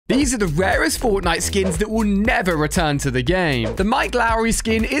These are the rarest Fortnite skins that will never return to the game. The Mike Lowry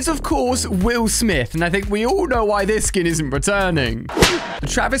skin is, of course, Will Smith, and I think we all know why this skin isn't returning. The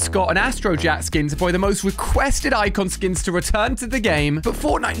Travis Scott and Astrojack skins are probably the most requested icon skins to return to the game, but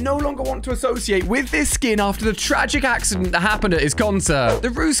Fortnite no longer want to associate with this skin after the tragic accident that happened at his concert. The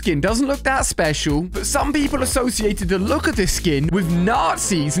Rue skin doesn't look that special, but some people associated the look of this skin with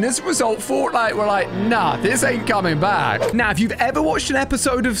Nazis, and as a result, Fortnite were like, nah, this ain't coming back. Now, if you've ever watched an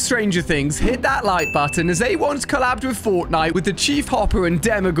episode of Stranger Things, hit that like button, as they once collabed with Fortnite with the Chief Hopper and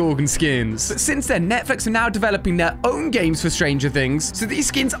Demogorgon skins. But since then, Netflix are now developing their own games for Stranger Things, so these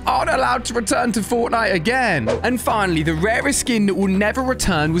skins aren't allowed to return to Fortnite again. And finally, the rarest skin that will never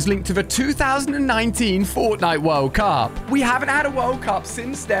return was linked to the 2019 Fortnite World Cup. We haven't had a World Cup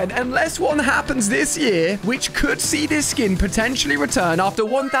since then, unless one happens this year, which could see this skin potentially return after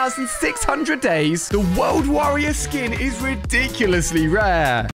 1,600 days. The World Warrior skin is ridiculously rare.